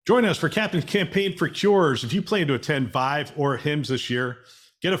Join us for Captain's Campaign for Cures. If you plan to attend Vive or HIMSS this year,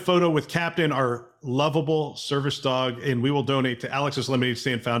 get a photo with Captain, our lovable service dog, and we will donate to Alex's Lemonade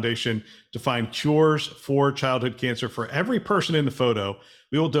Stand Foundation to find cures for childhood cancer. For every person in the photo,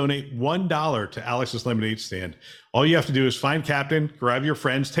 we will donate $1 to Alex's Lemonade Stand. All you have to do is find Captain, grab your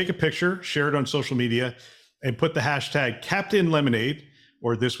friends, take a picture, share it on social media, and put the hashtag Captain Lemonade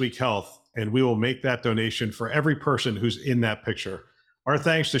or This Week Health, and we will make that donation for every person who's in that picture. Our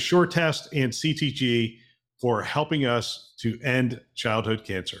thanks to SureTest and CTG for helping us to end childhood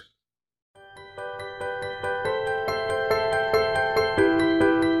cancer.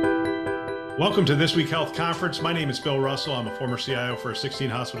 Welcome to This Week Health Conference. My name is Bill Russell. I'm a former CIO for a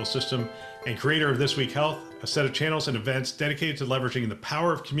 16-hospital system and creator of This Week Health, a set of channels and events dedicated to leveraging the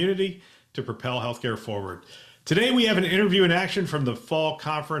power of community to propel healthcare forward. Today, we have an interview in action from the fall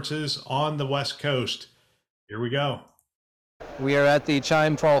conferences on the West Coast. Here we go. We are at the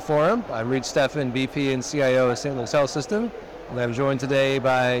CHIME Fall Forum. I'm Reed Steffen, VP and CIO of St. Louis Health System, and I'm joined today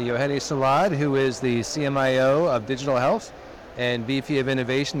by Yauheni Solad, who is the CMIO of Digital Health and VP of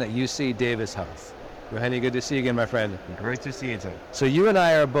Innovation at UC Davis Health. Yauheni, good to see you again, my friend. Great to see you too. So you and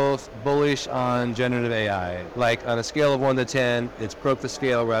I are both bullish on generative AI. Like on a scale of 1 to 10, it's broke the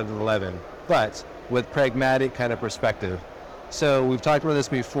scale rather than 11, but with pragmatic kind of perspective. So we've talked about this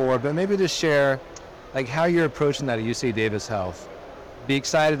before, but maybe just share like how you're approaching that at UC Davis Health. Be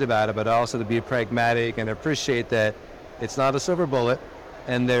excited about it, but also to be pragmatic and appreciate that it's not a silver bullet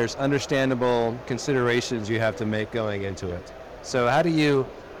and there's understandable considerations you have to make going into it. So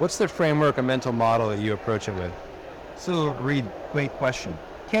what's the framework or mental model that you approach it with? So Reed, great question.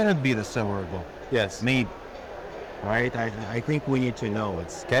 Can it be the silver bullet? Yes. Maybe, right? I think we need to know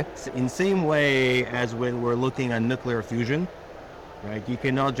it's okay. In the same way as when we're looking at nuclear fusion, right? You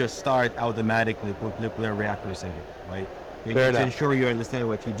cannot just start automatically with nuclear reactors in it, right? You need to ensure you understand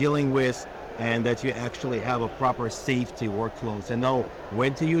what you're dealing with and that you actually have a proper safety workflows and know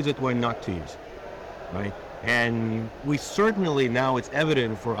when to use it, when not to use it, right? And we certainly now it's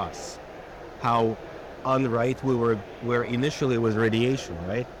evident for us how unright we were initially with radiation,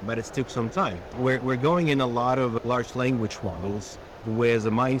 right? But it took some time. We're going in a lot of large language models with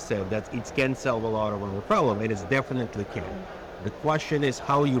a mindset that it can solve a lot of our problem, and it definitely can. The question is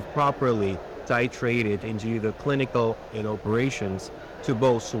how you properly titrate it into the clinical and operations to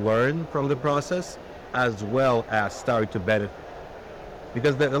both learn from the process as well as start to benefit.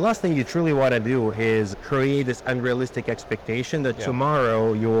 Because the last thing you truly want to do is create this unrealistic expectation that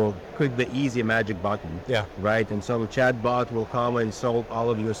tomorrow you will click the easy magic button, right? And some chatbot will come and solve all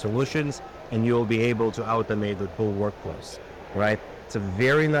of your solutions and you'll be able to automate the full workflows, right? It's a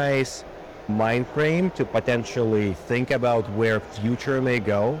very nice mind frame to potentially think about where future may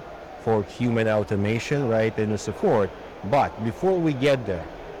go for human automation, right, and the support. But before we get there,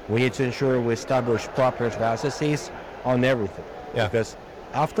 we need to ensure we establish proper processes on everything. Because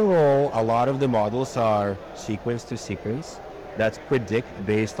after all, a lot of the models are sequence to sequence that predict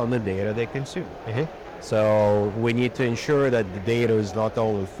based on the data they consume. So we need to ensure that the data is not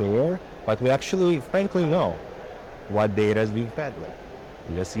only thorough, but we actually frankly know what data is being fed with.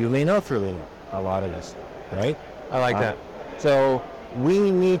 Because you may not really know a lot of this, right? I like that. So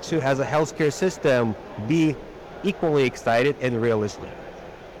we need to, as a healthcare system, be equally excited and realistic.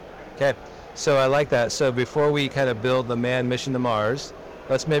 Okay, so I like that. So before we kind of build the manned mission to Mars,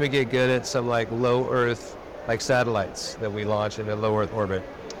 let's maybe get good at some like low Earth, like satellites that we launch in a low Earth orbit.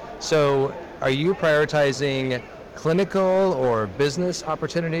 So are you prioritizing clinical or business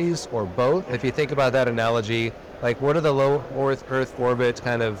opportunities or both? If you think about that analogy, like what are the low Earth orbit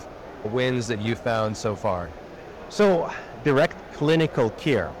kind of wins that you found so far? So direct clinical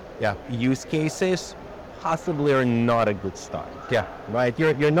care use cases possibly are not a good start. Right?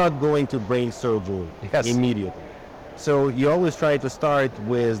 You're not going to brain surgery immediately. So you always try to start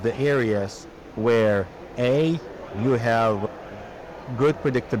with the areas where you have good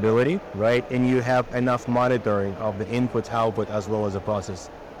predictability, right? And you have enough monitoring of the input, output, as well as the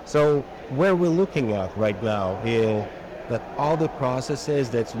process. So where we're looking at right now is that all the processes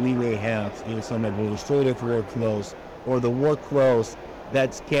that we may have in some administrative workflows or the workflows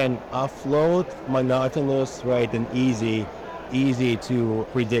that can offload monotonous, right, and easy to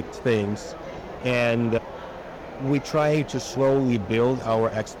predict things. And we try to slowly build our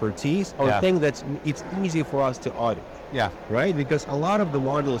expertise on things that it's easy for us to audit. Right? Because a lot of the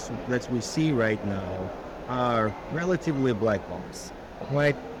models that we see right now are relatively black box,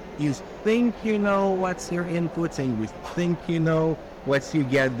 right? You think you know what's your inputs and you think you know what you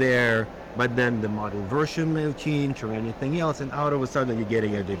get there, but then the model version may change or anything else, and out of a sudden you're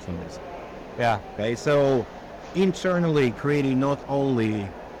getting a different result. Okay, so internally creating not only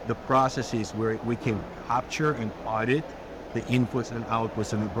the processes where we can capture and audit the inputs and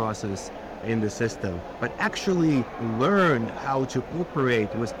outputs of the process in the system, but actually learn how to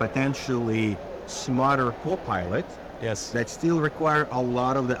operate with potentially smarter co-pilot that still require a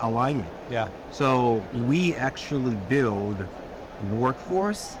lot of the alignment. Yeah. So we actually build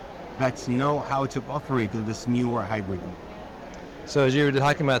workforce that know how to operate in this newer hybrid. So as you were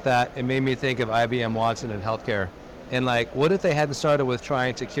talking about that, it made me think of IBM Watson in healthcare. And like, what if they hadn't started with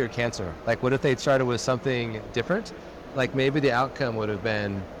trying to cure cancer? Like, what if they'd started with something different? Like maybe the outcome would have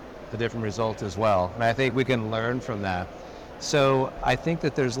been a different result as well. And I think we can learn from that. So I think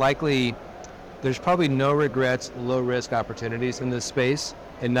that there's probably no regrets, low risk opportunities in this space,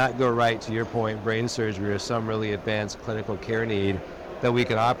 and not go right to your point, brain surgery or some really advanced clinical care need that we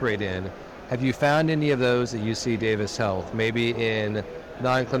can operate in. Have you found any of those at UC Davis Health? Maybe in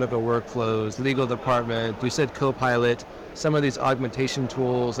non-clinical workflows, legal department, you said co-pilot, some of these augmentation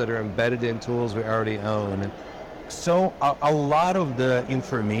tools that are embedded in tools we already own. So a lot of the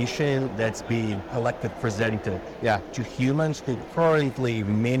information that's being collected, presented to humans who currently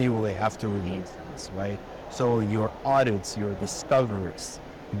manually have to release this, right? So your audits, your discoveries,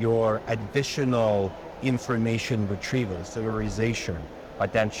 your additional information retrieval, summarization,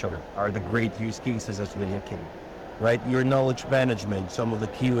 potential are the great use cases as we're looking, right? Your knowledge management, some of the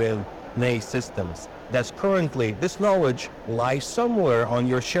Q&A systems, that's currently, this knowledge lies somewhere on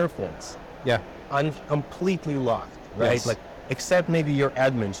your SharePoints. Yeah. Completely locked, right? Yes. Like, except maybe your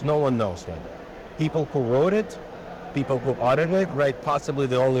admins, no one knows that. People who wrote it, people who audited it, right? Possibly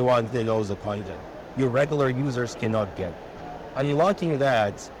the only one that knows the content. Your regular users cannot get. Unlocking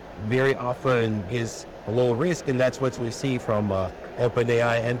that very often is low risk, and that's what we see from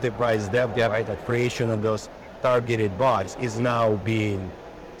OpenAI enterprise dev, right? The creation of those targeted bots is now being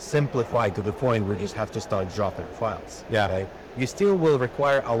simplified to the point where you just have to start dropping files. Yeah. Right? You still will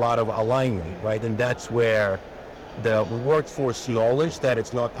require a lot of alignment, right? And that's where the workforce knowledge that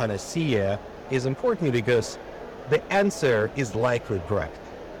it's not panacea is important, because the answer is likely correct.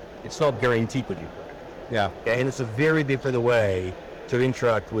 It's not guaranteed to be correct. Yeah. Okay? And it's a very different way to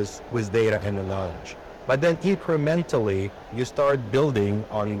interact with data and the knowledge. But then incrementally, you start building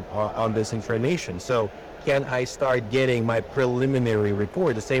on this information. So can I start getting my preliminary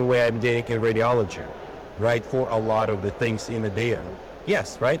report the same way I'm getting in radiology? Right, for a lot of the things in the data.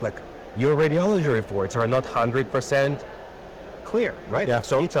 Yes, right, like your radiology reports are not 100% clear, right? Yeah.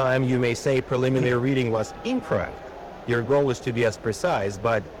 Sometimes you may say preliminary reading was incorrect. Your goal is to be as precise,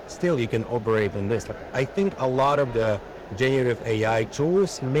 but still you can operate on this. I think a lot of the generative AI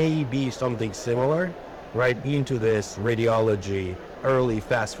tools may be something similar, right, into this radiology early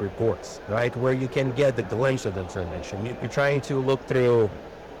fast reports, right, where you can get the glimpse of the information. You're trying to look through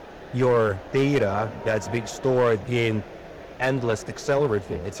your data that's being stored in endless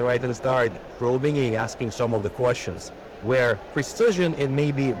accelerator. It's right, and start probing and asking some of the questions where precision, it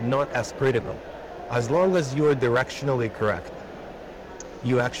may be not as critical. As long as you're directionally correct,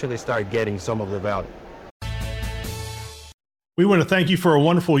 you actually start getting some of the value. We want to thank you for a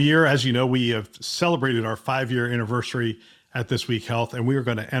wonderful year. As you know, we have celebrated our 5-year anniversary at This Week Health, and we are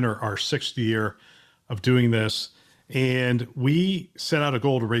going to enter our 6th year of doing this. And we set out a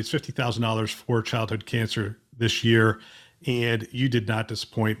goal to raise $50,000 for childhood cancer this year, and you did not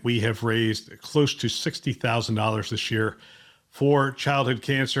disappoint. We have raised close to $60,000 this year for childhood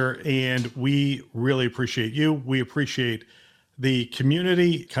cancer, and we really appreciate you. We appreciate the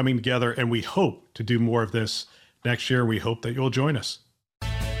community coming together, and we hope to do more of this next year. We hope that you'll join us.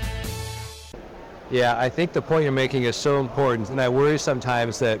 Yeah, I think the point you're making is so important, and I worry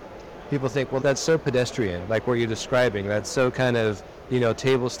sometimes that people think, well, that's so pedestrian, like what you're describing. That's so kind of,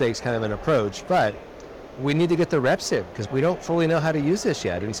 table stakes kind of an approach. But we need to get the reps in, because we don't fully know how to use this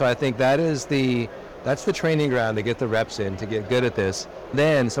yet. And so I think that's the training ground, to get the reps in, to get good at this.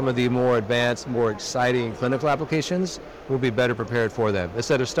 Then some of the more advanced, more exciting clinical applications will be better prepared for them,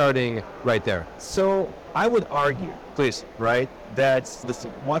 instead of starting right there. So I would argue, Please. right, that this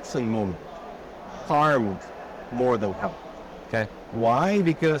Watson moment harmed more than helped. Okay. Why?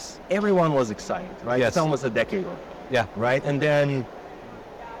 Because everyone was excited, right? Yes. It's almost a decade ago. Yeah. Right? And then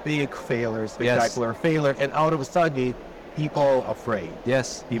big failure, spectacular failure, and out of a sudden, people afraid.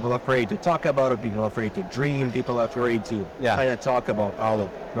 Yes. People afraid to talk about it, people afraid to dream, people afraid to kind of talk about all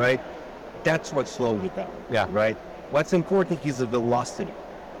of it, right? That's what slowed it down. Yeah. Right? What's important is the velocity.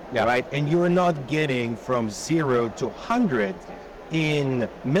 Yeah. Right? And you're not getting from 0 to 100 in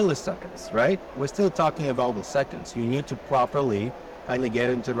milliseconds, right? We're still talking about the seconds. You need to properly kind of get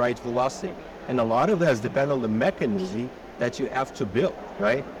into the right velocity. And a lot of that depends on the mechanism that you have to build,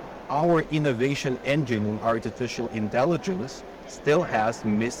 right? Our innovation engine in artificial intelligence still has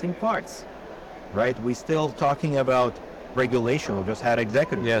missing parts, right? We're still talking about regulation. We just had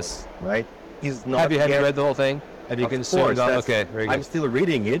executive. Yes. Right? Is not Have you yet, read the whole thing? Have you of consumed course, all? Okay, very good. I'm still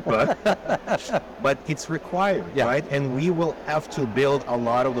reading it, but but it's required, Yeah. right? And we will have to build a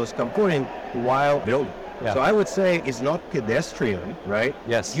lot of those components while building. Yeah. So I would say it's not pedestrian, right?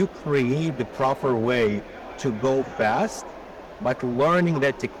 Yes. You create the proper way to go fast, but learning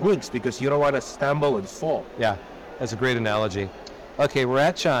the techniques because you don't want to stumble and fall. Yeah, that's a great analogy. Okay, we're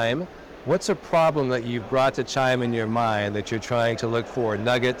at CHIME. What's a problem that you've brought to CHIME in your mind that you're trying to look for?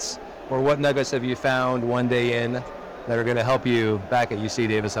 Nuggets? Or what nuggets have you found one day in that are going to help you back at UC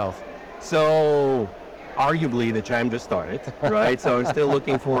Davis Health? So arguably the CHIME just started, right? So I'm still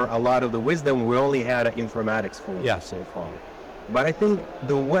looking for a lot of the wisdom. We only had an informatics focus so far. But I think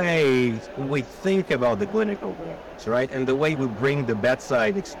the way we think about the clinical workers, right? And the way we bring the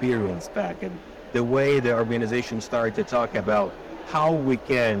bedside experience back and the way the organization started to talk about how we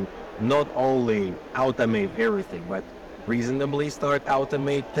can not only automate everything, but reasonably start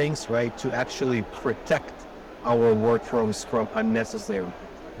automate things, right? To actually protect our workflows from unnecessary.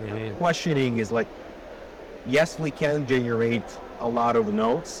 Questioning is like, yes, we can generate a lot of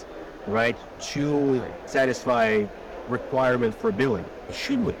notes, right? To satisfy requirement for billing.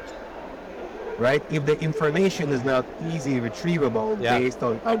 Should we? Right? If the information is not easy retrievable based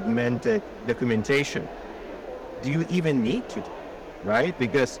on augmented documentation, do you even need to? Right?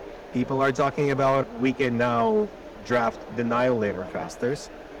 Because people are talking about we can now draft denial letter faster,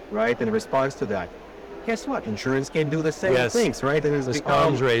 right? In response to that. Guess what? Insurance can do the same things, right? And it's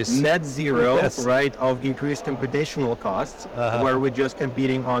become net zero, right, of increased computational costs, where we're just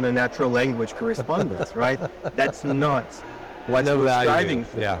competing on a natural language correspondence, right? That's not what we're striving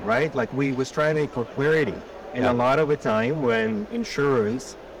for, right? Like we were striving for clarity. And a lot of the time when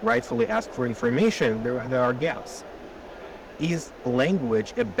insurance rightfully ask for information, there are gaps. Is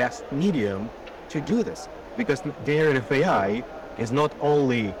language a best medium to do this? Because generative AI is not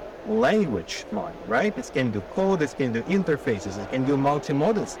only language model, right? It can do code, it can do interfaces, it can do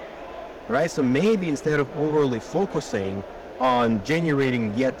multimodals, right? So maybe instead of overly focusing on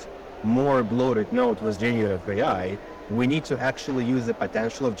generating yet more bloated nodes with generative AI, we need to actually use the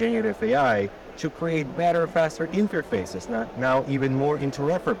potential of generative AI to create better, faster interfaces, now even more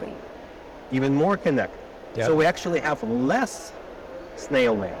interoperable, even more connected. So we actually have less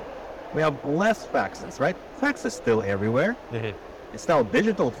snail mail. We have less faxes, right? Fax is still everywhere. It's now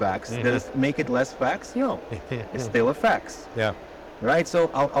digital fax. Does it make it less fax? No, it's still a fax. Right? So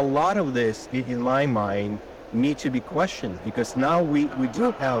a lot of this, in my mind, need to be questioned because now we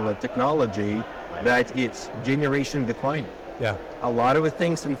do have a technology that it's generation declining. A lot of the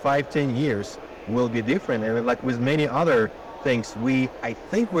things in 5-10 years will be different. And like with many other things, I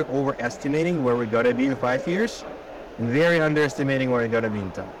think we're overestimating where we're going to be in 5 years, and very underestimating where we're going to be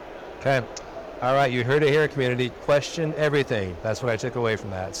in 10. Okay. All right. You heard it here, community. Question everything. That's what I took away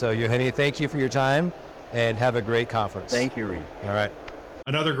from that. So, Yauheni, thank you for your time and have a great conference. Thank you, Reed. All right.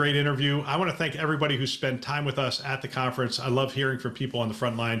 Another great interview. I want to thank everybody who spent time with us at the conference. I love hearing from people on the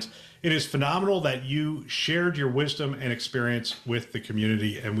front lines. It is phenomenal that you shared your wisdom and experience with the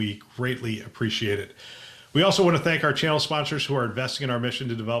community, and we greatly appreciate it. We also want to thank our channel sponsors who are investing in our mission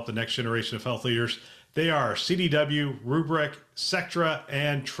to develop the next generation of health leaders. They are CDW, Rubrik, Sectra,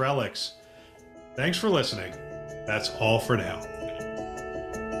 and Trellix. Thanks for listening. That's all for now.